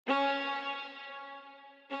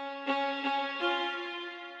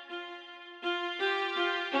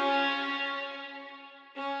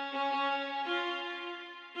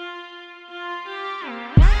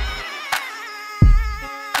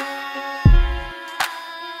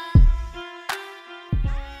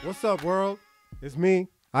What's up, world? It's me,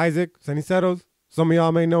 Isaac Ceniceros. Some of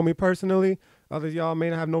y'all may know me personally. Others of y'all may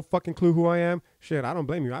not have no fucking clue who I am. Shit, I don't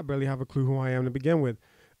blame you. I barely have a clue who I am to begin with.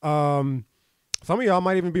 Some of y'all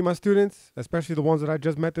might even be my students, especially the ones that I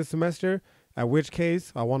just met this semester, at which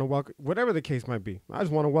case I want to welcome, whatever the case might be, I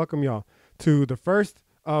just want to welcome y'all to the first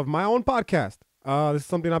of my own podcast. This is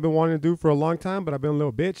something I've been wanting to do for a long time, but I've been a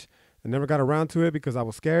little bitch. I never got around to it because I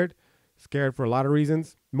was scared for a lot of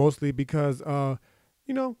reasons, mostly because,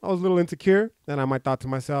 I was a little insecure, and I might thought to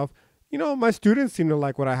myself, my students seem to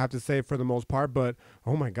like what I have to say for the most part, but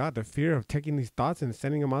oh my God, the fear of taking these thoughts and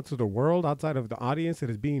sending them out to the world outside of the audience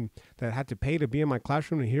that had to pay to be in my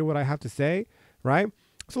classroom to hear what I have to say, right?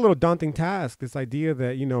 It's a little daunting task. This idea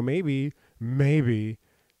that, maybe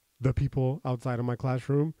the people outside of my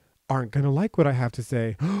classroom aren't going to like what I have to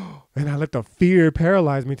say. And I let the fear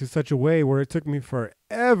paralyze me to such a way where it took me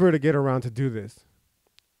forever to get around to do this.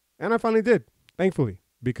 And I finally did, thankfully.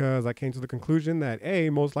 Because I came to the conclusion that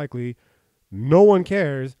A, most likely no one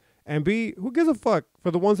cares, and B, who gives a fuck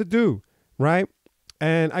for the ones that do, right?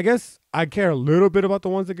 And I guess I care a little bit about the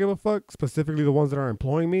ones that give a fuck, specifically the ones that are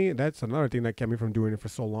employing me. That's another thing that kept me from doing it for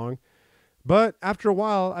so long. But after a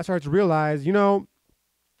while, I started to realize,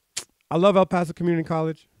 I love El Paso Community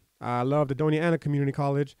College. I love the Doña Ana Community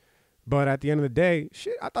College. But at the end of the day,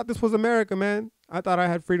 shit, I thought this was America, man. I thought I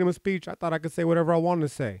had freedom of speech. I thought I could say whatever I wanted to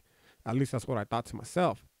say. At least that's what I thought to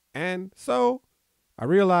myself. And so I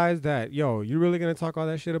realized that, you're really going to talk all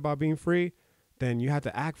that shit about being free? Then you have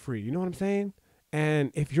to act free. You know what I'm saying? And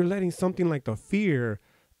if you're letting something like the fear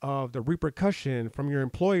of the repercussion from your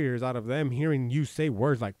employers out of them hearing you say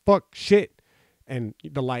words like fuck, shit, and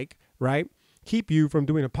the like, right, keep you from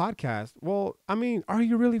doing a podcast, well, are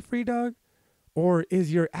you really free, dog? Or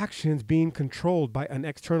is your actions being controlled by an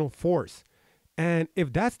external force? And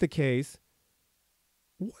if that's the case,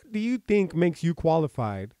 what do you think makes you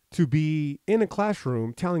qualified to be in a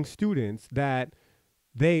classroom telling students that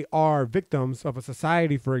they are victims of a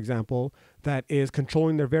society, for example, that is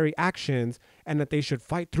controlling their very actions and that they should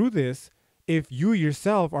fight through this if you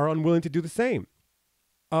yourself are unwilling to do the same?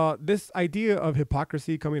 This idea of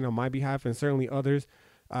hypocrisy coming on my behalf and certainly others,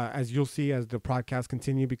 as you'll see as the podcast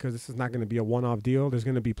continue, because this is not going to be a one-off deal. There's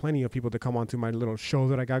going to be plenty of people to come onto my little show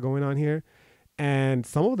that I got going on here. And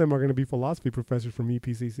some of them are going to be philosophy professors from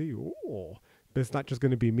EPCC. Ooh, but it's not just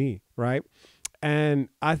going to be me, right? And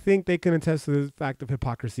I think they can attest to the fact of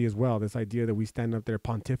hypocrisy as well. This idea that we stand up there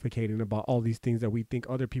pontificating about all these things that we think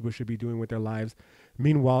other people should be doing with their lives.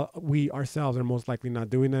 Meanwhile, we ourselves are most likely not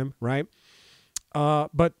doing them, right?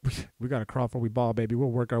 But we got to crawl before we ball, baby.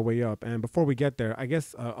 We'll work our way up. And before we get there, I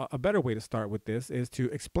guess a better way to start with this is to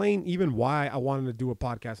explain even why I wanted to do a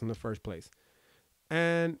podcast in the first place.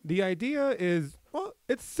 And the idea is, well,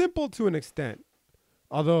 it's simple to an extent,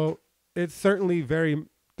 although it's certainly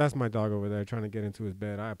that's my dog over there trying to get into his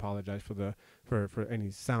bed. I apologize for any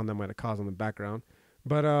sound that might have caused in the background.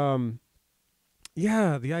 But,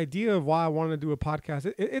 the idea of why I wanted to do a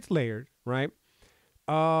podcast, it's layered, right?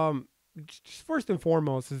 Just first and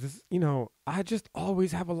foremost is this, I just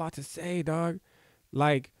always have a lot to say, dog.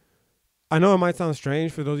 Like, I know it might sound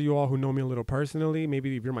strange for those of you all who know me a little personally.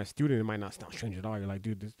 Maybe if you're my student, it might not sound strange at all. You're like,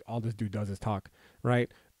 dude, all this dude does is talk, right?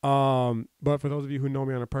 But for those of you who know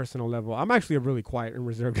me on a personal level, I'm actually a really quiet and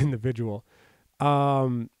reserved individual.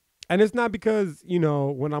 And it's not because,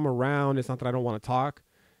 when I'm around, it's not that I don't want to talk.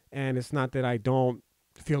 And it's not that I don't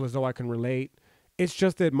feel as though I can relate. It's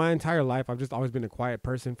just that my entire life, I've just always been a quiet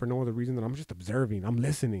person for no other reason than I'm just observing. I'm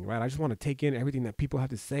listening, right? I just want to take in everything that people have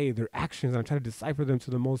to say, their actions, and I try to decipher them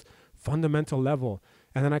to the most fundamental level.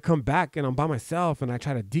 And then I come back and I'm by myself and I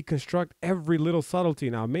try to deconstruct every little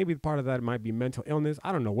subtlety. Now, maybe part of that might be mental illness.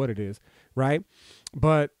 I don't know what it is, right?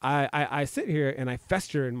 But I sit here and I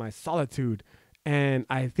fester in my solitude. And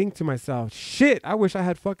I think to myself, shit, I wish I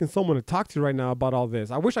had fucking someone to talk to right now about all this.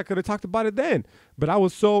 I wish I could have talked about it then. But I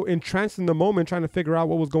was so entranced in the moment trying to figure out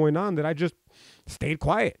what was going on that I just stayed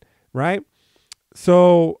quiet, right?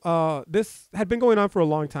 So this had been going on for a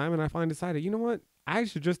long time. And I finally decided, you know what? I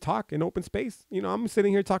should just talk in open space. I'm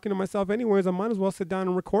sitting here talking to myself anyways. I might as well sit down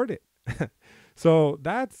and record it. So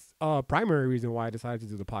that's a primary reason why I decided to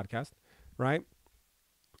do the podcast, right?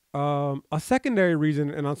 A secondary reason,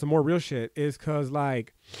 and on some more real shit, is because,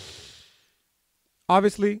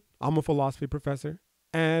 obviously, I'm a philosophy professor.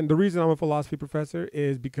 And the reason I'm a philosophy professor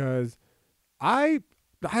is because I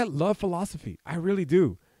love philosophy. I really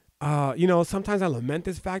do. Sometimes I lament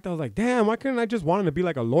this fact. I was like, damn, why couldn't I just want to be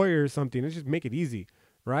like a lawyer or something? Let's just make it easy,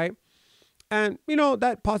 right? And,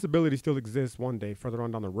 that possibility still exists one day further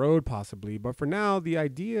on down the road, possibly. But for now, the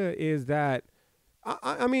idea is that,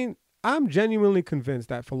 I'm genuinely convinced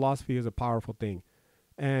that philosophy is a powerful thing.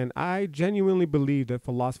 And I genuinely believe that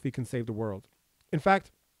philosophy can save the world. In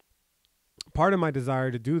fact, part of my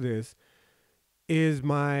desire to do this is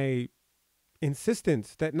my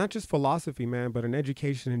insistence that not just philosophy, man, but an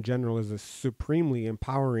education in general is a supremely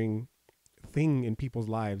empowering thing in people's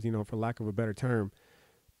lives, for lack of a better term.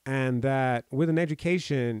 And that with an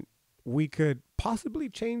education, we could possibly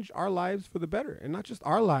change our lives for the better. And not just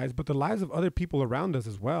our lives, but the lives of other people around us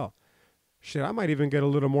as well. Shit, I might even get a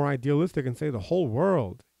little more idealistic and say the whole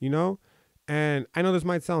world. And I know this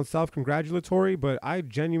might sound self-congratulatory, but I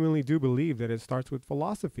genuinely do believe that it starts with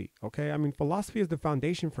philosophy. Okay. I mean, philosophy is the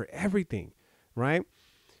foundation for everything, right?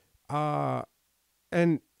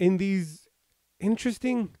 And in these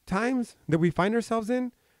interesting times that we find ourselves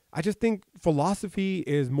in, I just think philosophy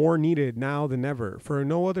is more needed now than ever for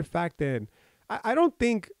no other fact than I don't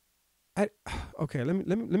think okay,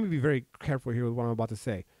 let me be very careful here with what I'm about to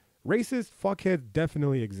say. Racist fuckheads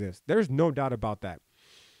definitely exist. There's no doubt about that.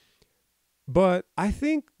 But I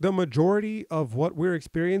think the majority of what we're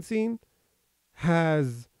experiencing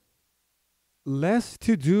has less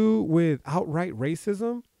to do with outright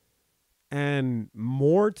racism and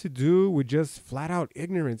more to do with just flat out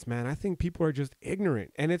ignorance, man. I think people are just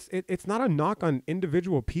ignorant. And it's not a knock on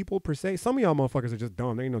individual people per se. Some of y'all motherfuckers are just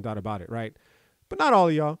dumb. There ain't no doubt about it, right? But not all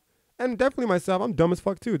of y'all. And definitely myself. I'm dumb as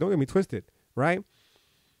fuck too. Don't get me twisted, right?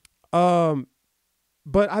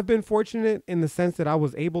 But I've been fortunate in the sense that I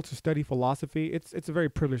was able to study philosophy. It's a very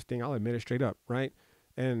privileged thing. I'll admit it straight up, right?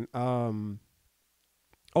 And I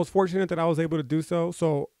was fortunate that I was able to do so.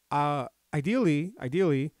 So ideally,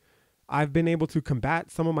 I've been able to combat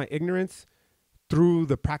some of my ignorance through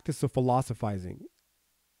the practice of philosophizing.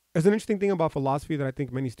 There's an interesting thing about philosophy that I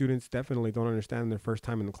think many students definitely don't understand in their first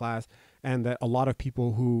time in the class, and that a lot of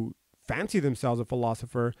people who fancy themselves a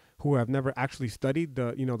philosopher who have never actually studied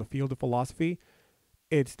the field of philosophy,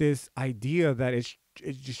 it's this idea that it's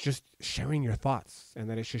just sharing your thoughts and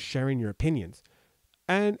that it's just sharing your opinions.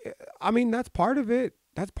 And I mean, that's part of it.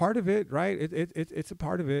 That's part of it, right? It's a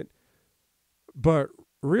part of it. But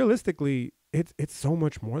realistically, it's so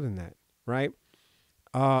much more than that, right?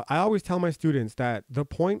 I always tell my students that the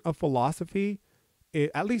point of philosophy,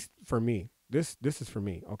 at least for me, this is for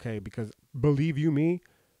me, okay? Because believe you me,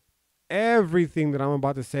 everything that I'm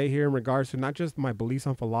about to say here in regards to not just my beliefs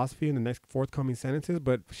on philosophy in the next forthcoming sentences,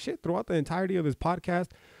 but shit, throughout the entirety of this podcast,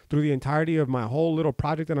 through the entirety of my whole little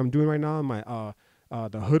project that I'm doing right now, my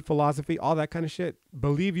the hood philosophy, all that kind of shit.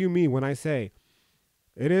 Believe you me when I say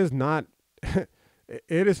it is not, it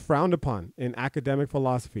is frowned upon in academic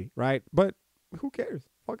philosophy, right? But who cares?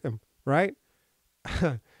 Fuck them, right?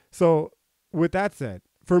 So with that said,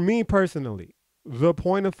 for me personally, the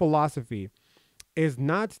point of philosophy is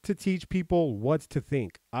not to teach people what to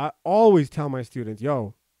think. I always tell my students,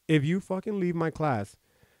 yo, if you fucking leave my class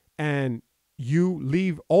and you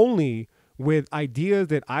leave only with ideas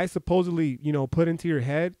that I supposedly, put into your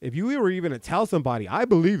head, if you were even to tell somebody, I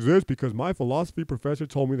believe this because my philosophy professor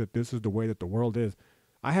told me that this is the way that the world is,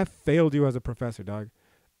 I have failed you as a professor, dog.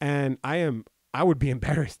 And I would be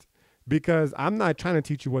embarrassed because I'm not trying to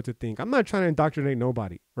teach you what to think. I'm not trying to indoctrinate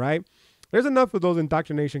nobody, right? There's enough of those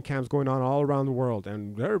indoctrination camps going on all around the world,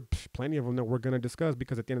 and there are plenty of them that we're going to discuss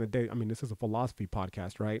because at the end of the day, I mean, this is a philosophy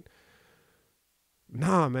podcast, right?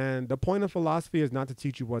 Nah, man, the point of philosophy is not to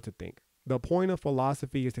teach you what to think. The point of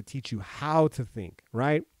philosophy is to teach you how to think,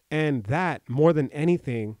 right? And that, more than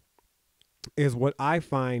anything, is what I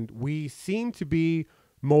find we seem to be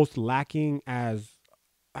most lacking as,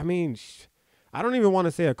 I mean, I don't even want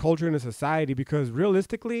to say a culture in a society, because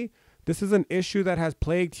realistically, this is an issue that has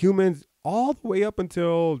plagued humans all the way up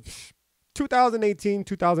until 2018,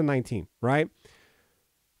 2019, right?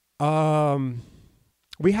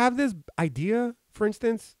 We have this idea, for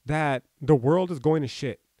instance, that the world is going to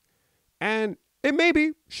shit. And it may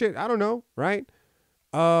be shit, I don't know, right?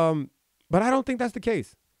 But I don't think that's the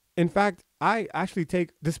case. In fact, I actually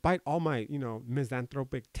take, despite all my,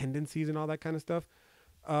 misanthropic tendencies and all that kind of stuff,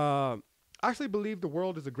 I actually believe the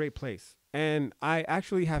world is a great place. And I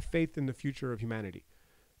actually have faith in the future of humanity.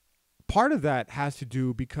 Part of that has to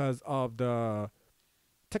do because of the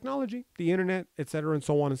technology, the internet, et cetera, and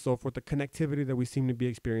so on and so forth, the connectivity that we seem to be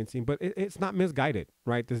experiencing. But it's not misguided,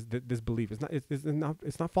 right? This belief,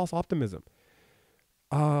 it's not false optimism.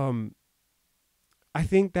 I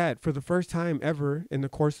think that for the first time ever in the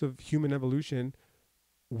course of human evolution,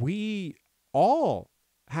 we all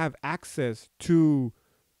have access to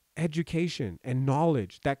education and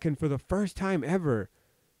knowledge that can, for the first time ever,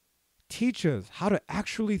 teach us how to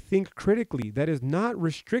actually think critically, that is not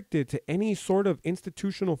restricted to any sort of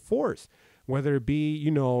institutional force. whether it be,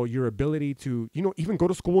 your ability to, even go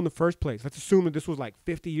to school in the first place. Let's assume that this was like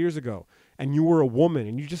 50 years ago and you were a woman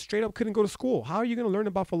and you just straight up couldn't go to school. How are you going to learn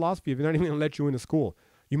about philosophy if you're not even going to let you into school?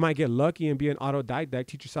 You might get lucky and be an autodidact,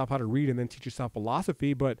 teach yourself how to read and then teach yourself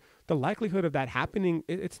philosophy. But the likelihood of that happening,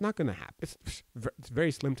 it's not going to happen. It's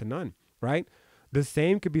very slim to none, right? The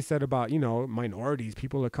same could be said about, minorities,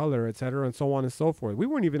 people of color, et cetera, and so on and so forth. We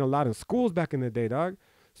weren't even allowed in schools back in the day, dog.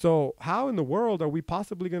 So how in the world are we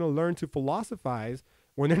possibly going to learn to philosophize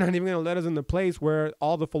when they're not even going to let us in the place where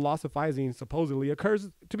all the philosophizing supposedly occurs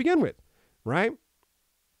to begin with, right?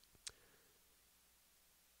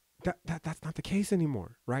 That's not the case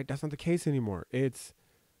anymore, right? That's not the case anymore.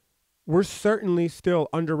 We're certainly still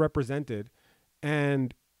underrepresented,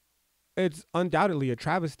 and it's undoubtedly a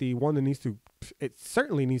travesty, one that it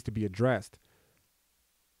certainly needs to be addressed.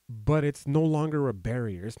 But it's no longer a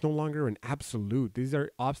barrier. It's no longer an absolute. These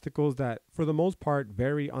are obstacles that, for the most part,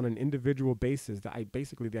 vary on an individual basis.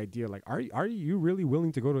 Basically the idea, like, are you really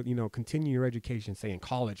willing to go to, continue your education, say in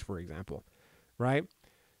college, for example, right?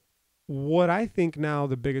 What I think now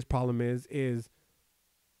the biggest problem is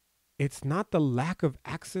it's not the lack of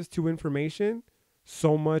access to information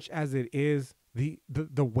so much as it is the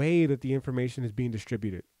way that the information is being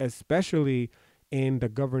distributed, especially in the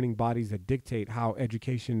governing bodies that dictate how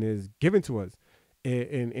education is given to us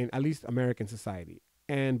in at least American society.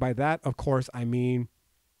 And by that, of course, I mean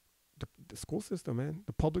the school system, man,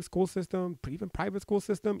 the public school system, even private school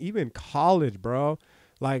system, even college, bro.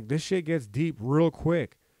 Like, this shit gets deep real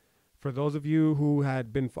quick. For those of you who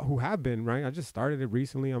have been, right, I just started it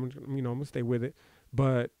recently. I'm gonna stay with it.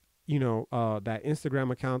 But, that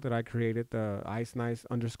Instagram account that I created, the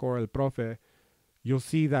icenice_el_profe, you'll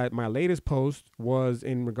see that my latest post was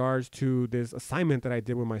in regards to this assignment that I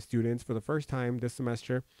did with my students for the first time this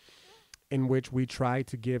semester, in which we tried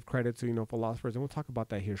to give credit to, philosophers. And we'll talk about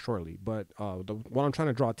that here shortly. But what I'm trying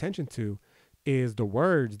to draw attention to is the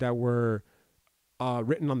words that were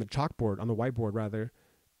written on the chalkboard, on the whiteboard, rather.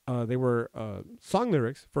 They were song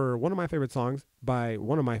lyrics for one of my favorite songs by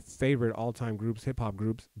one of my favorite all-time groups, hip-hop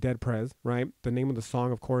groups, Dead Prez, right? The name of the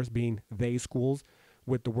song, of course, being They Schools,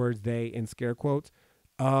 with the words they in scare quotes.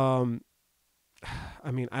 I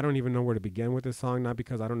mean, I don't even know where to begin with this song, not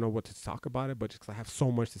because I don't know what to talk about it, but just because I have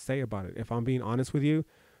so much to say about it. If I'm being honest with you,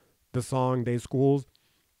 the song They Schools,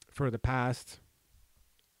 for the past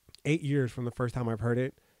 8 years from the first time I've heard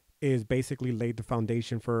it, is basically laid the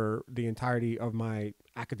foundation for the entirety of my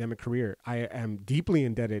academic career. I am deeply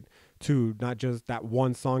indebted to not just that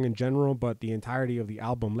one song in general, but the entirety of the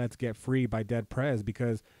album Let's Get Free by Dead Prez,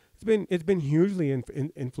 because it's been hugely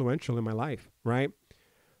influential in my life, right?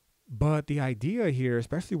 But the idea here,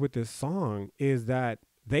 especially with this song, is that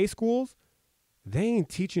they schools, they ain't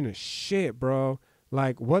teaching us shit, bro.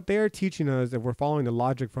 Like, what they're teaching us, if we're following the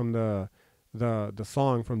logic from the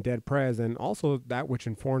song from Dead Prez, and also that which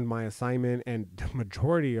informed my assignment and the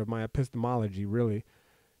majority of my epistemology, really,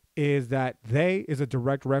 is that they is a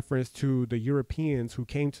direct reference to the Europeans who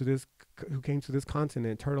came to this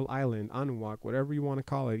continent, Turtle Island, Anuak, whatever you want to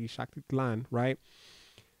call it, Ixtactlan, right?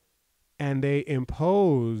 And they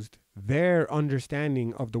imposed their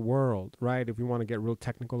understanding of the world, right? If we want to get real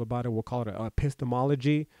technical about it, we'll call it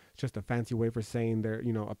epistemology. It's just a fancy way for saying their,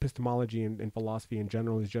 epistemology and philosophy in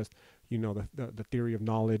general is just, the theory of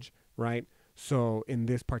knowledge, right? So in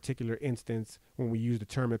this particular instance, when we use the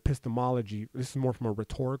term epistemology, this is more from a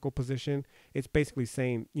rhetorical position. It's basically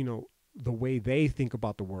saying, the way they think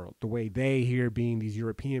about the world, the way they here being these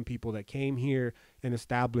European people that came here and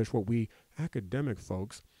established what we academic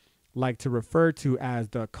folks like to refer to as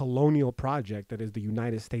the colonial project that is the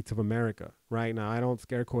United States of America, right? Now, I don't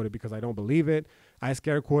scare quote it because I don't believe it. I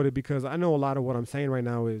scare quote it because I know a lot of what I'm saying right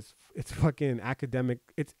now it's fucking academic.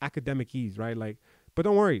 It's academic ease, right? Like, but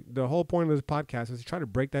don't worry. The whole point of this podcast is to try to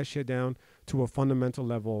break that shit down to a fundamental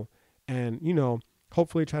level and,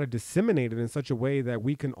 hopefully try to disseminate it in such a way that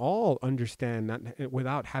we can all understand, not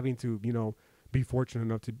without having to, be fortunate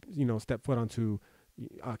enough to, step foot onto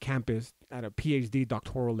campus at a PhD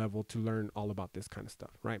doctoral level to learn all about this kind of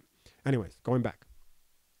stuff, right? Anyways, going back.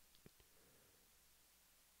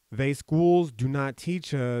 They schools do not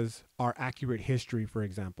teach us our accurate history, for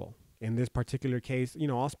example. In this particular case,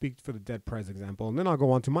 I'll speak for the Dead Prez example, and then I'll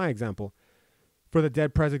go on to my example. For the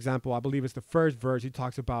Dead Prez example, I believe it's the first verse. He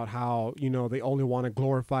talks about how, they only want to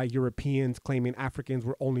glorify Europeans, claiming Africans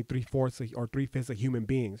were only 3/4 or 3/5 of human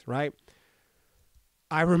beings, right?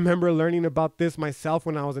 I remember learning about this myself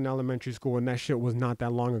when I was in elementary school, and that shit was not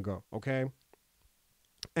that long ago, okay?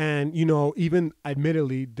 And, even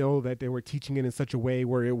admittedly, though, that they were teaching it in such a way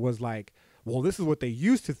where it was like, well, this is what they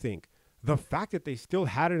used to think. the fact that they still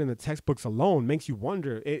had it in the textbooks alone makes you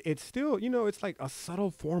wonder. It's still, it's like a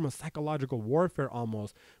subtle form of psychological warfare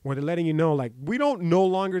almost, where they're letting you know, like, we don't no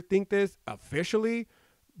longer think this officially,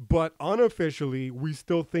 but unofficially, we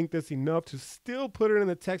still think this enough to still put it in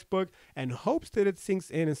the textbook and hopes that it sinks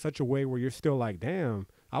in such a way where you're still like, damn,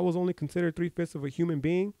 I was only considered 3/5 of a human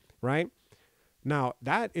being, right? Now,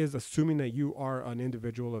 that is assuming that you are an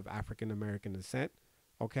individual of African American descent,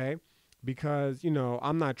 okay? Because,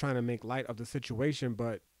 I'm not trying to make light of the situation,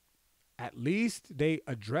 but at least they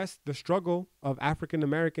addressed the struggle of African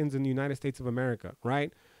Americans in the United States of America,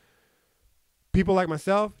 right? People like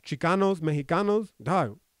myself, Chicanos, Mexicanos,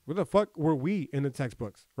 dog, where the fuck were we in the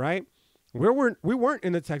textbooks, right? We weren't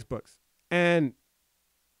in the textbooks. And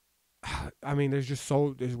I mean,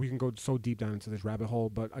 we can go so deep down into this rabbit hole,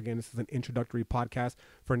 but again, this is an introductory podcast.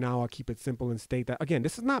 For now, I'll keep it simple and state that, again,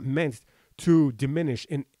 this is not meant to diminish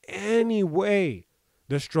in any way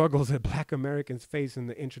the struggles that Black Americans face in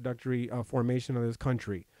the introductory formation of this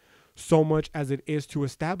country, so much as it is to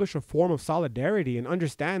establish a form of solidarity and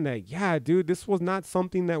understand that, yeah, dude, this was not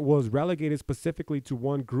something that was relegated specifically to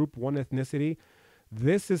one group, one ethnicity.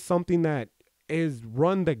 This is something that is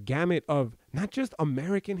run the gamut of not just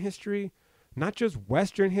American history, not just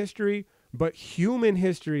Western history, but human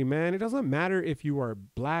history, man. It doesn't matter if you are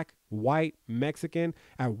Black, white, Mexican.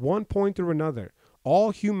 At one point or another,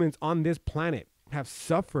 all humans on this planet have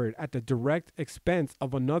suffered at the direct expense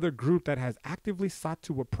of another group that has actively sought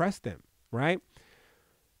to oppress them, right?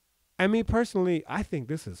 I mean, personally, I think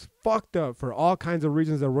this is fucked up for all kinds of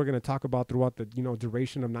reasons that we're going to talk about throughout the,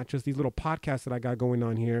 duration of not just these little podcasts that I got going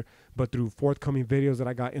on here, but through forthcoming videos that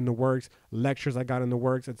I got in the works, lectures I got in the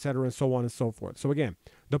works, etc., and so on and so forth. So again,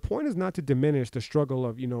 the point is not to diminish the struggle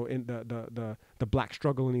of, in the Black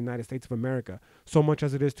struggle in the United States of America, so much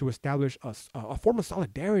as it is to establish a form of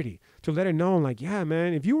solidarity, to let it know, like, yeah,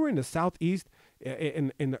 man, if you were in the Southeast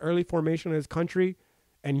in the early formation of this country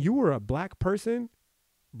and you were a Black person,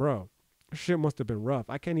 bro, shit must have been rough.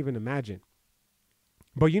 I can't even imagine.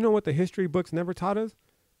 But you know what the history books never taught us?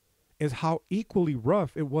 Is how equally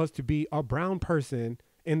rough it was to be a brown person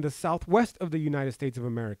in the Southwest of the United States of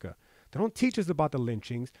America. They don't teach us about the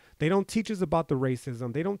lynchings. They don't teach us about the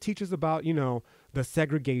racism. They don't teach us about, the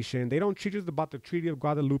segregation. They don't teach us about the Treaty of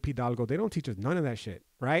Guadalupe Hidalgo. They don't teach us none of that shit,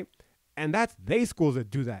 right? And that's they schools that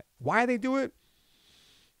do that. Why they do it?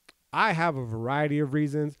 I have a variety of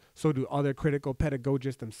reasons. So do other critical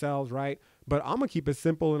pedagogists themselves, right? But I'm going to keep it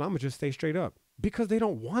simple and I'm going to just stay straight up. Because they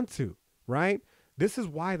don't want to, right? This is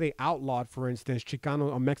why they outlawed, for instance,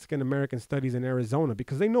 Chicano or Mexican-American studies in Arizona.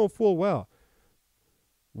 Because they know full well,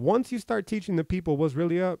 once you start teaching the people what's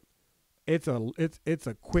really up, it's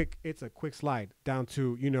a quick slide down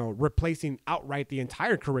to, replacing outright the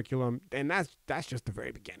entire curriculum. And that's just the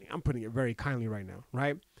very beginning. I'm putting it very kindly right now,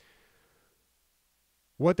 right?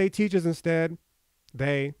 What they teach us instead,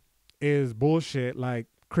 is bullshit like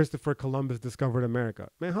Christopher Columbus discovered America.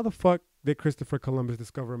 Man, how the fuck did Christopher Columbus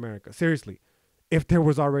discover America? Seriously, if there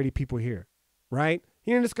was already people here, right?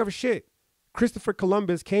 He didn't discover shit. Christopher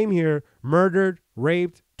Columbus came here, murdered,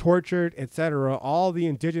 raped, tortured, etc. all the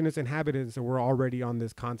indigenous inhabitants that were already on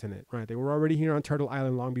this continent, right? They were already here on Turtle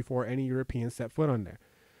Island long before any Europeans set foot on there.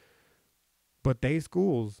 But they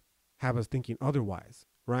schools have us thinking otherwise,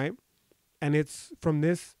 right? And it's from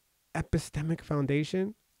this epistemic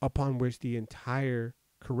foundation upon which the entire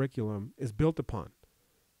curriculum is built upon.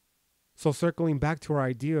 So circling back to our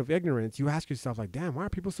idea of ignorance, you ask yourself, like, damn, why are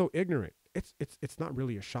people so ignorant? It's not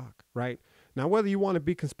really a shock, right? Now, whether you want to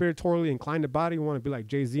be conspiratorially inclined about it, you want to be like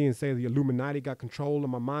Jay-Z and say the Illuminati got control of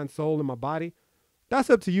my mind, soul, and my body, that's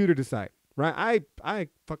up to you to decide, right? I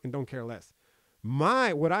fucking don't care less.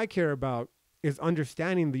 What I care about is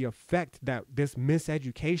understanding the effect that this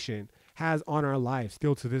miseducation has on our lives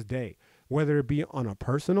still to this day, whether it be on a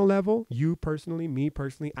personal level, you personally, me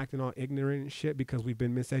personally, acting all ignorant and shit because we've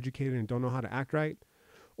been miseducated and don't know how to act right,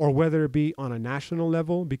 or whether it be on a national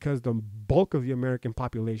level because the bulk of the American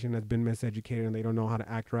population has been miseducated and they don't know how to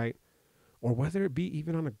act right, or whether it be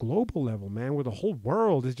even on a global level, man, where the whole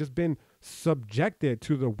world has just been subjected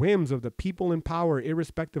to the whims of the people in power,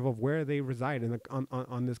 irrespective of where they reside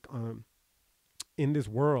in this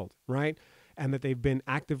world, right? And that they've been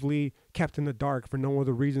actively kept in the dark for no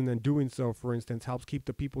other reason than doing so, for instance, helps keep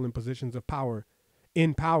the people in positions of power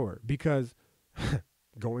in power. Because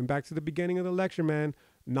going back to the beginning of the lecture, man,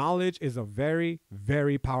 knowledge is a very,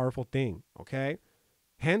 very powerful thing, okay?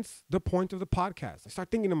 Hence the point of the podcast. I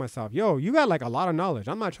start thinking to myself, yo, you got like a lot of knowledge.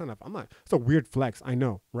 It's a weird flex, I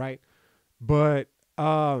know, right? But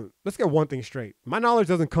let's get one thing straight. My knowledge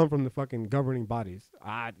doesn't come from the fucking governing bodies.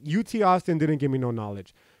 UT Austin didn't give me no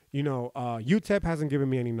knowledge. UTEP hasn't given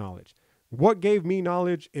me any knowledge. What gave me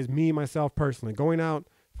knowledge is me, myself, personally. Going out,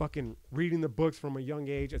 fucking reading the books from a young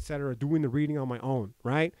age, etc., doing the reading on my own,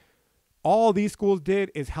 right? All these schools did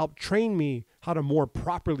is help train me how to more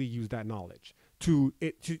properly use that knowledge so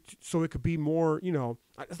it could be more,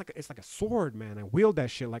 it's like a sword, man. I wield that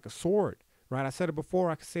shit like a sword, right? I said it before,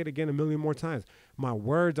 I could say it again a million more times. My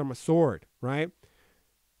words are my sword, right?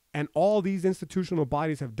 And all these institutional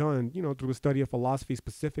bodies have done, through the study of philosophy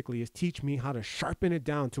specifically, is teach me how to sharpen it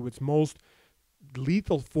down to its most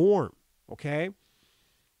lethal form, okay?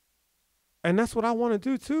 And that's what I want to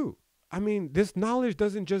do too. I mean, this knowledge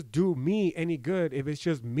doesn't just do me any good if it's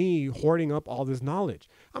just me hoarding up all this knowledge.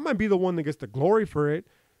 I might be the one that gets the glory for it,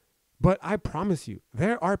 but I promise you,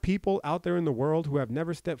 there are people out there in the world who have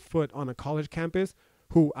never stepped foot on a college campus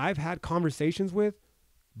who I've had conversations with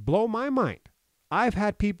blow my mind. I've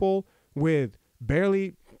had people with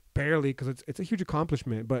barely, because it's a huge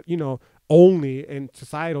accomplishment, but, only in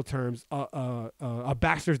societal terms, a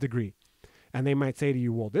bachelor's degree. And they might say to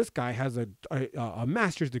you, well, this guy has a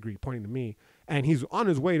master's degree, pointing to me, and he's on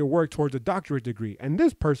his way to work towards a doctorate degree. And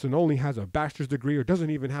this person only has a bachelor's degree or doesn't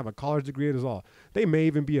even have a college degree at all. They may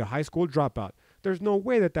even be a high school dropout. There's no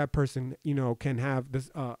way that person, can have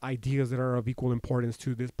this ideas that are of equal importance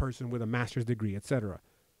to this person with a master's degree, etc.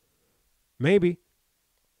 Maybe,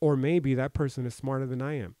 or maybe that person is smarter than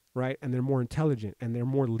I am, right? And they're more intelligent and they're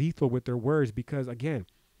more lethal with their words because, again,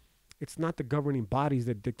 it's not the governing bodies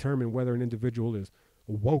that determine whether an individual is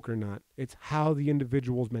woke or not. It's how the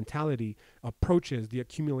individual's mentality approaches the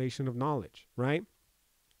accumulation of knowledge, right?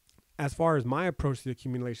 As far as my approach to the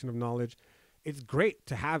accumulation of knowledge, it's great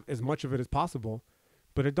to have as much of it as possible,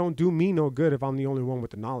 but it don't do me no good if I'm the only one with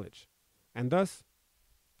the knowledge. And thus,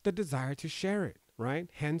 the desire to share it, right?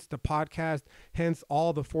 Hence the podcast, hence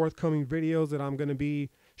all the forthcoming videos that I'm going to be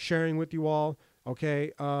sharing with you all,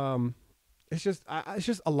 okay? It's just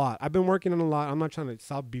a lot. I've been working on a lot. I'm not trying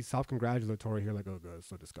to be self-congratulatory here, like, oh god, it's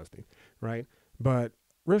so disgusting, right? But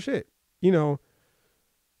real shit,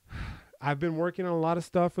 I've been working on a lot of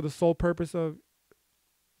stuff for the sole purpose of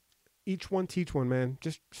each one teach one, man.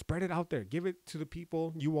 Just spread it out there. Give it to the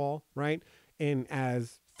people, you all, right? In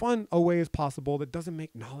as fun a way as possible that doesn't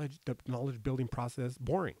make the knowledge building process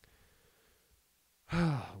boring.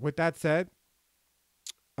 With that said,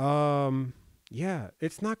 yeah,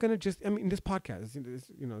 it's not going to just, this podcast,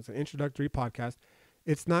 it's an introductory podcast.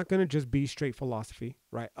 It's not going to just be straight philosophy,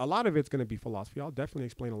 right? A lot of it's going to be philosophy. I'll definitely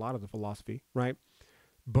explain a lot of the philosophy, right?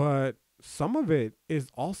 But some of it is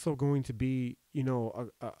also going to be,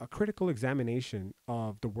 a critical examination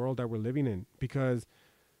of the world that we're living in. Because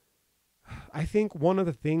I think one of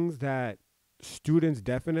the things that students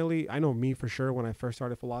definitely, I know me for sure when I first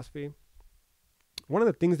started philosophy, one of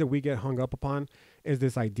the things that we get hung up upon is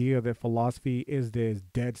this idea that philosophy is this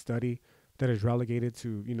dead study that is relegated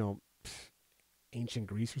to, ancient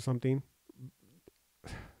Greece or something.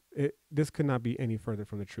 This could not be any further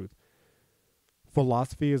from the truth.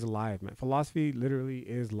 Philosophy is alive, man. Philosophy literally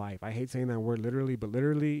is life. I hate saying that word literally, but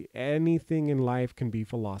literally anything in life can be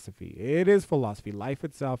philosophy. It is philosophy. Life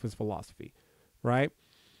itself is philosophy, right?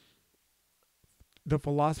 The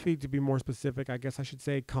philosophy, to be more specific, I guess I should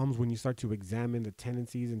say, comes when you start to examine the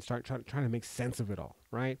tendencies and start trying to make sense of it all,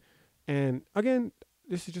 right? And again,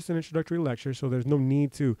 this is just an introductory lecture, so there's no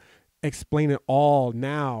need to explain it all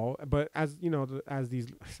now. But as these,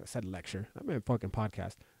 I said lecture, I meant fucking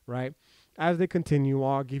podcast, right? As they continue,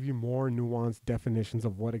 I'll give you more nuanced definitions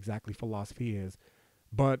of what exactly philosophy is.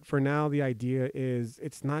 But for now, the idea is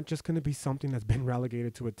it's not just going to be something that's been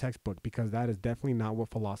relegated to a textbook, because that is definitely not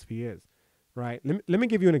what philosophy is. Right. Let me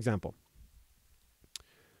give you an example.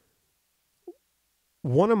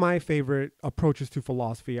 One of my favorite approaches to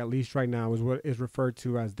philosophy, at least right now, is what is referred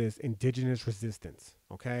to as this indigenous resistance.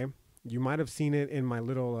 OK, you might have seen it in my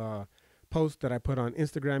little post that I put on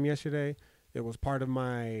Instagram yesterday. It was part of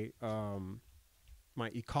my my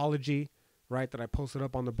ecology, right, that I posted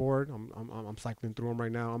up on the board. I'm cycling through them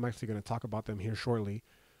right now. I'm actually going to talk about them here shortly.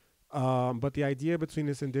 But the idea between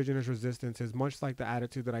this indigenous resistance is much like the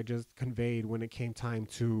attitude that I just conveyed when it came time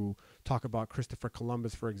to talk about Christopher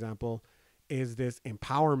Columbus, for example, is this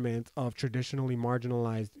empowerment of traditionally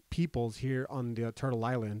marginalized peoples here on the Turtle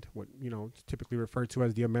Island, what, is typically referred to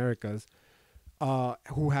as the Americas,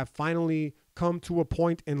 who have finally come to a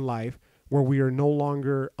point in life where we are no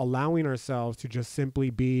longer allowing ourselves to just simply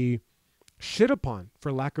be shit upon,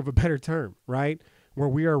 for lack of a better term, right? Where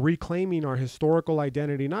we are reclaiming our historical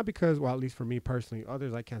identity, not because, well, at least for me personally,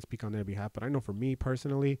 others, I can't speak on their behalf, but I know for me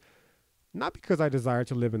personally, not because I desire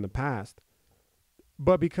to live in the past,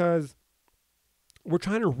 but because we're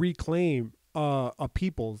trying to reclaim a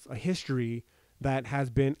history that has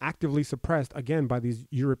been actively suppressed, again, by these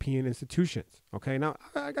European institutions. Okay, now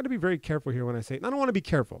I got to be very careful here when I say it. I don't want to be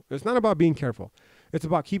careful. It's not about being careful. It's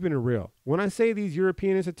about keeping it real. When I say these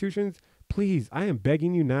European institutions, please, I am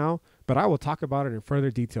begging you now, but I will talk about it in further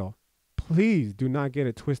detail. Please do not get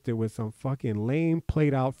it twisted with some fucking lame,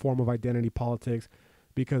 played out form of identity politics,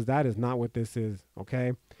 because that is not what this is,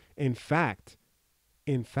 okay? In fact,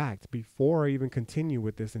 before I even continue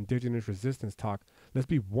with this indigenous resistance talk, let's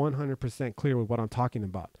be 100% clear with what I'm talking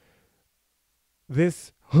about.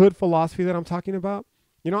 This hood philosophy that I'm talking about,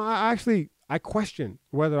 you know, I question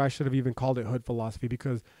whether I should have even called it hood philosophy,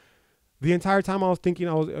 because the entire time I was thinking,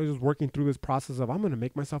 I was working through this process of, I'm going to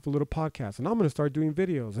make myself a little podcast, and I'm going to start doing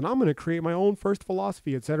videos, and I'm going to create my own first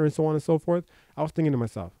philosophy, etc., and so on and so forth. I was thinking to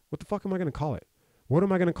myself, what the fuck am I going to call it? What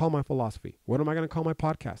am I going to call my philosophy? What am I going to call my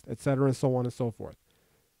podcast, etc., and so on and so forth?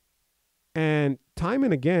 And time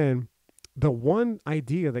and again, the one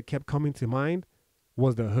idea that kept coming to mind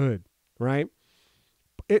was the hood, right?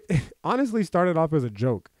 It honestly started off as a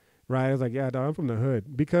joke, right? I was like, yeah, dog, I'm from the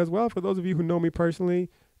hood. Because, well, for those of you who know me personally,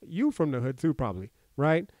 you from the hood too, probably,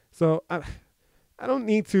 right? So I don't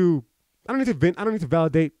need to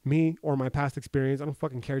validate me or my past experience. I don't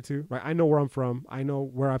fucking care to, right? I know where I'm from. I know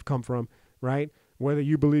where I've come from, right? Whether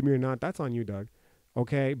you believe me or not, that's on you, Doug.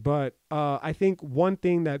 Okay. But I think one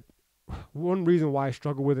reason why I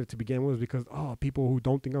struggle with it to begin with is because, people who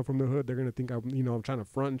don't think I'm from the hood, they're going to think I'm trying to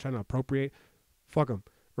front and trying to appropriate. Fuck them,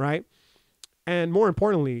 right? And more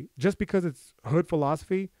importantly, just because it's hood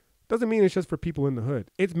philosophy doesn't mean it's just for people in the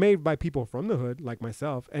hood. It's made by people from the hood, like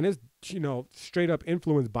myself, and it's, straight up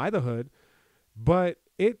influenced by the hood, but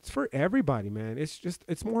it's for everybody, man.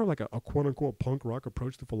 It's more like a quote unquote punk rock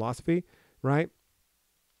approach to philosophy, right?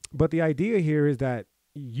 But the idea here is that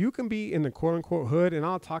you can be in the quote unquote hood, and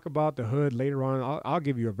I'll talk about the hood later on. I'll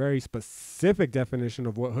give you a very specific definition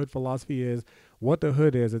of what hood philosophy is, what the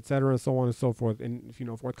hood is, et cetera, and so on and so forth in,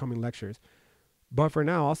 forthcoming lectures. But for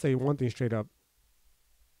now, I'll say one thing straight up.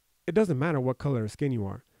 It doesn't matter what color of skin you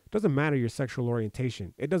are. It doesn't matter your sexual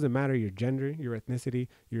orientation. It doesn't matter your gender, your ethnicity,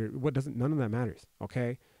 none of that matters.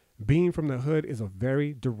 Okay. Being from the hood is a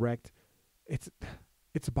very direct, it's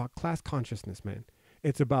about class consciousness, man.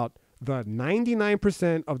 It's about the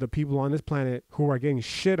 99% of the people on this planet who are getting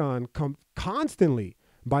shit on constantly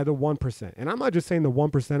by the 1%. And I'm not just saying the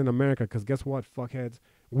 1% in America, because guess what, fuckheads?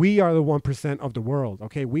 We are the 1% of the world,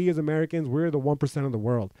 okay? We as Americans, we're the 1% of the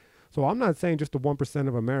world. So I'm not saying just the 1%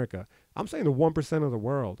 of America. I'm saying the 1% of the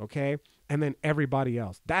world, okay? And then everybody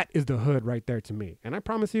else. That is the hood right there to me. And I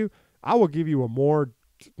promise you, I will give you a more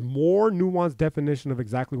nuanced definition of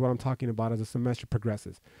exactly what I'm talking about as the semester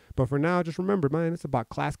progresses. But for now, just remember, man, it's about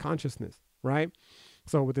class consciousness, right?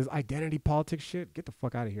 So with this identity politics shit, get the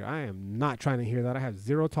fuck out of here. I am not trying to hear that. I have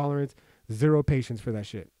zero tolerance, zero patience for that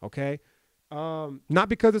shit, okay? Not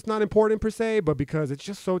because it's not important per se, but because it's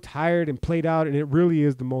just so tired and played out, and it really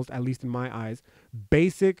is the most, at least in my eyes,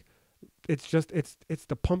 basic. It's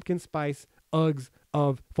the pumpkin spice Uggs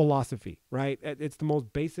of philosophy, right? It's the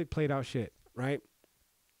most basic played out shit, right?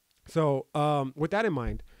 So with that in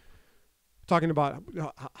mind, talking about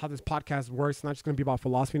how this podcast works, it's not just going to be about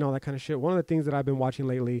philosophy and all that kind of shit. One of the things that I've been watching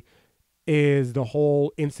lately is the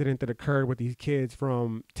whole incident that occurred with these kids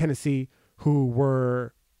from Tennessee who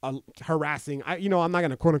were harassing. I'm not going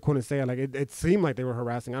to quote unquote say it, like it seemed like they were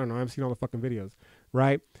harassing. I don't know. I've seen all the fucking videos,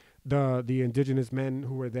 right? The indigenous men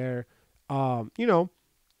who were there, and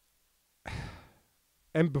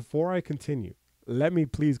before I continue, let me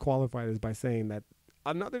please qualify this by saying that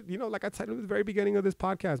another, like I said at the very beginning of this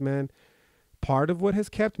podcast, man, part of what has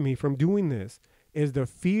kept me from doing this is the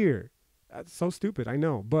fear. That's so stupid, I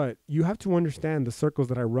know, but you have to understand the circles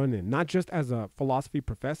that I run in, not just as a philosophy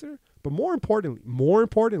professor, but more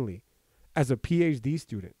importantly, as a PhD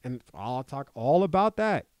student. And I'll talk all about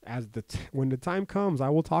that when the time comes. I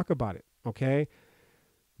will talk about it, okay?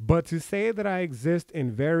 But to say that I exist in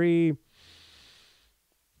very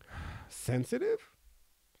sensitive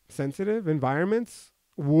environments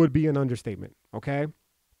would be an understatement, okay?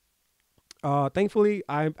 Thankfully,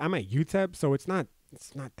 I'm at UTEP, so it's not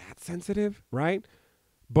that sensitive, right?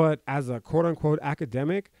 But as a quote-unquote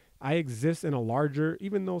academic, I exist in a larger,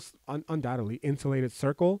 even though undoubtedly insulated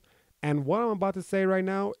circle. And what I'm about to say right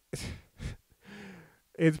now,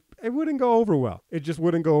 it wouldn't go over well. It just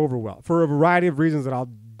wouldn't go over well for a variety of reasons that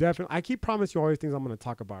I keep promising you all these things I'm going to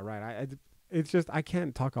talk about, right? It's just, I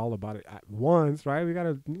can't talk all about it at once, right? We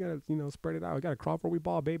gotta, spread it out. We gotta crawl before we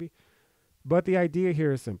ball, baby. But the idea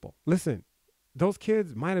here is simple. Listen, those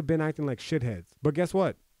kids might have been acting like shitheads, but guess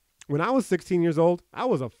what? When I was 16 years old, I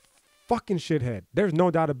was a fucking shithead. There's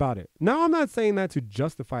no doubt about it. Now, I'm not saying that to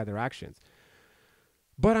justify their actions,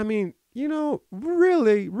 but I mean,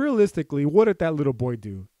 really, realistically, what did that little boy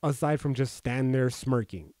do aside from just stand there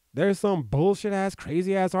smirking? There's some bullshit ass,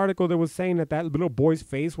 crazy ass article that was saying that little boy's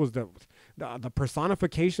face was the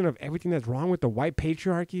personification of everything that's wrong with the white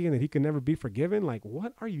patriarchy and that he could never be forgiven. Like,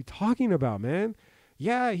 what are you talking about, man?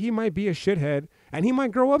 Yeah, he might be a shithead and he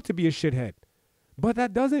might grow up to be a shithead. But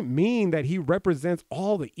that doesn't mean that he represents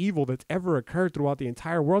all the evil that's ever occurred throughout the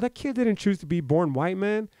entire world. That kid didn't choose to be born white,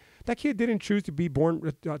 man. That kid didn't choose to be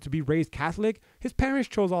born to be raised Catholic. His parents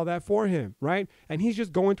chose all that for him, right? And he's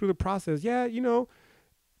just going through the process. Yeah,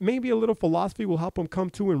 maybe a little philosophy will help him come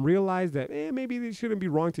to and realize that maybe it shouldn't be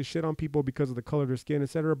wrong to shit on people because of the color of their skin,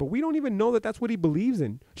 etc. But we don't even know that that's what he believes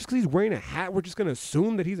in. Just because he's wearing a hat, we're just going to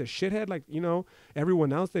assume that he's a shithead like,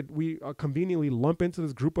 everyone else that we conveniently lump into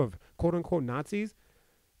this group of quote unquote Nazis.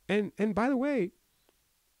 And by the way,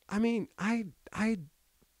 I mean, I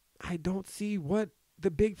don't see what the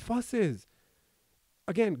big fuss is.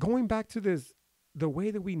 Again, going back to this, the way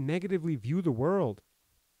that we negatively view the world.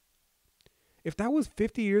 If that was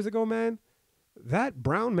 50 years ago, man, that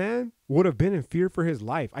brown man would have been in fear for his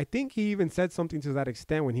life. I think he even said something to that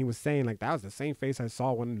extent when he was saying, like, that was the same face I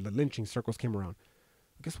saw when the lynching circles came around.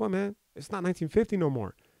 Guess what, man? It's not 1950 no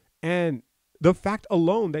more. And the fact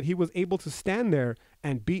alone that he was able to stand there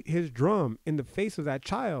and beat his drum in the face of that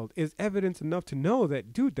child is evidence enough to know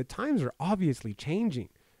that, dude, the times are obviously changing,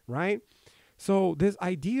 right? So this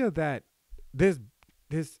idea that this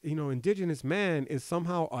indigenous man is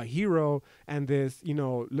somehow a hero and this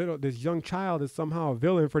young child is somehow a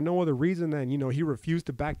villain for no other reason than, he refused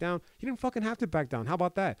to back down. He didn't fucking have to back down. How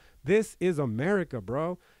about that? This is America,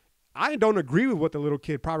 bro. I don't agree with what the little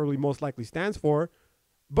kid probably most likely stands for,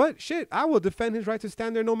 but shit, I will defend his right to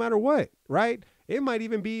stand there no matter what, right? It might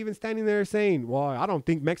even be standing there saying, well, I don't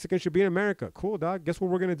think Mexicans should be in America. Cool, dog. Guess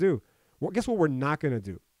what we're going to do? Well, guess what we're not going to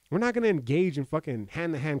do? We're not going to engage in fucking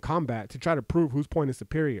hand-to-hand combat to try to prove whose point is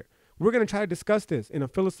superior. We're going to try to discuss this in a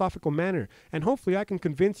philosophical manner. And hopefully I can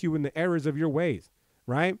convince you in the errors of your ways,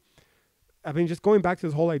 right? I mean, just going back to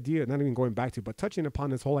this whole idea, not even going back to, but touching upon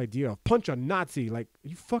this whole idea of punch a Nazi. Like, are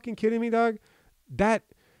you fucking kidding me, dog? That,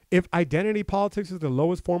 if identity politics is the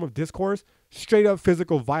lowest form of discourse, straight up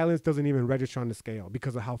physical violence doesn't even register on the scale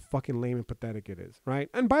because of how fucking lame and pathetic it is, right?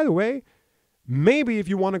 And by the way, maybe if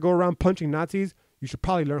you want to go around punching Nazis, you should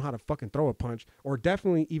probably learn how to fucking throw a punch or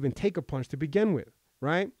definitely even take a punch to begin with,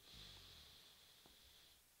 right?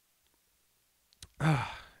 It's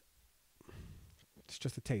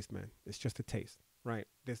just a taste, man. It's just a taste, right?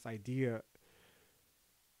 This idea.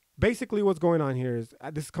 Basically, what's going on here is,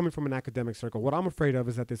 this is coming from an academic circle. What I'm afraid of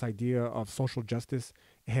is that this idea of social justice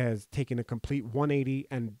has taken a complete 180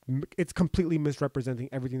 and it's completely misrepresenting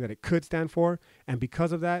everything that it could stand for. And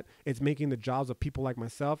because of that, it's making the jobs of people like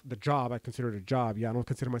myself, the job, I consider it a job. Yeah, I don't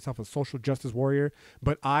consider myself a social justice warrior,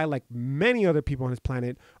 but I, like many other people on this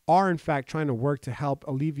planet, are in fact trying to work to help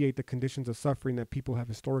alleviate the conditions of suffering that people have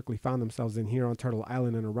historically found themselves in here on Turtle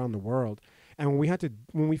Island and around the world. And we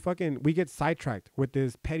get sidetracked with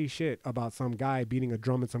this petty shit about some guy beating a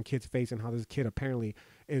drum in some kid's face and how this kid apparently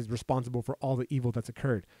is responsible for all the evil that's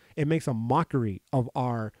occurred. It makes a mockery of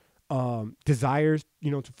our desires,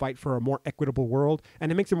 to fight for a more equitable world.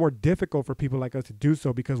 And it makes it more difficult for people like us to do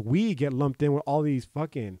so because we get lumped in with all these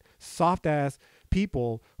fucking soft ass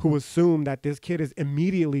people who assume that this kid is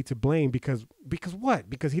immediately to blame because what?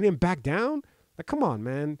 Because he didn't back down? Like, come on,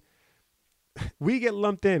 man. We get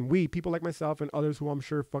lumped in. We, people like myself and others who I'm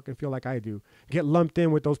sure fucking feel like I do, get lumped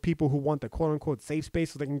in with those people who want the quote unquote safe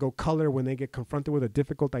space so they can go color when they get confronted with a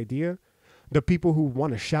difficult idea. The people who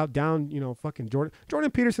want to shout down, fucking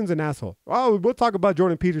Jordan Peterson's an asshole. Oh, we'll talk about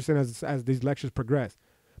Jordan Peterson as these lectures progress.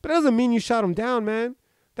 But that doesn't mean you shut him down, man.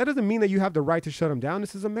 That doesn't mean that you have the right to shut him down.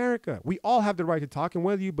 This is America. We all have the right to talk, and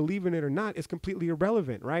whether you believe in it or not is completely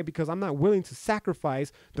irrelevant, right? Because I'm not willing to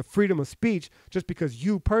sacrifice the freedom of speech just because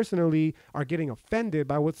you personally are getting offended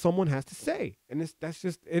by what someone has to say. And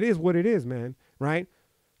it is what it is, man, right?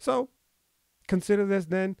 So consider this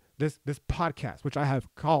then, this podcast, which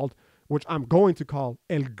I'm going to call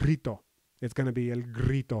El Grito. It's going to be El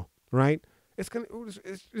Grito, right? It's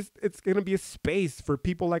gonna be a space for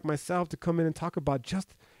people like myself to come in and talk about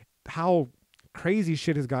just how crazy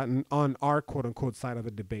shit has gotten on our quote unquote side of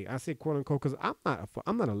the debate. I say quote unquote because I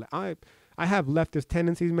have leftist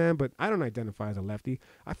tendencies, man, but I don't identify as a lefty.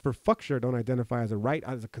 I for fuck sure don't identify as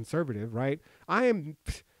a conservative, right? I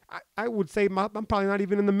would say I'm probably not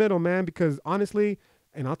even in the middle, man, because honestly,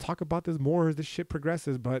 and I'll talk about this more as this shit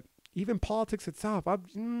progresses, but even politics itself,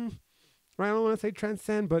 right, I don't want to say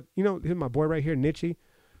transcend, but here's my boy right here, Nietzsche.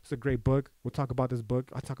 It's a great book. We'll talk about this book.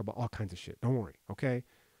 I talk about all kinds of shit. Don't worry, okay?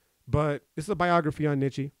 But this is a biography on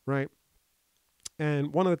Nietzsche, right?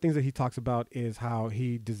 And one of the things that he talks about is how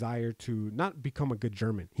he desired to not become a good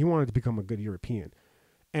German. He wanted to become a good European.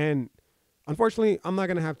 And unfortunately, I'm not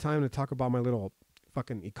going to have time to talk about my little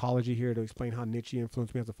fucking ecology here to explain how Nietzsche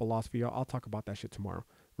influenced me as a philosophy. I'll talk about that shit tomorrow,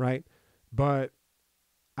 right? But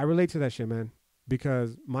I relate to that shit, man,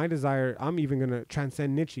 because my desire, I'm even going to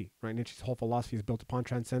transcend Nietzsche, right? Nietzsche's whole philosophy is built upon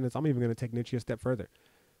transcendence. I'm even going to take Nietzsche a step further.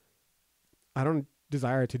 I don't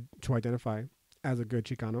desire to identify as a good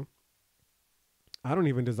Chicano. I don't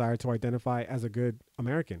even desire to identify as a good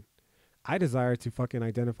American. I desire to fucking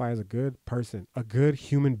identify as a good person, a good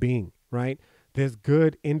human being, right? This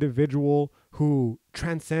good individual who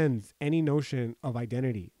transcends any notion of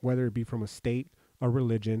identity, whether it be from a state, a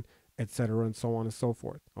religion, etc., and so on and so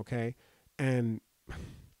forth, okay? And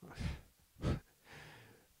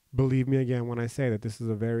believe me again when I say that this is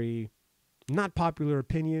a very not popular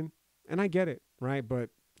opinion, and I get it, right?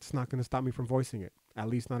 But it's not going to stop me from voicing it, at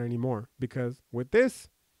least not anymore, because with this,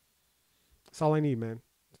 that's all I need, man.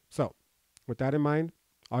 So, with that in mind,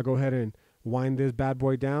 I'll go ahead and wind this bad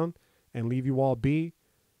boy down and leave you all be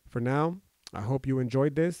for now. I hope you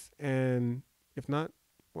enjoyed this, and if not,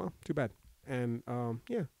 well, too bad. And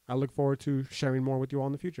yeah, I look forward to sharing more with you all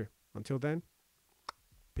in the future. Until then,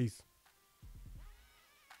 peace.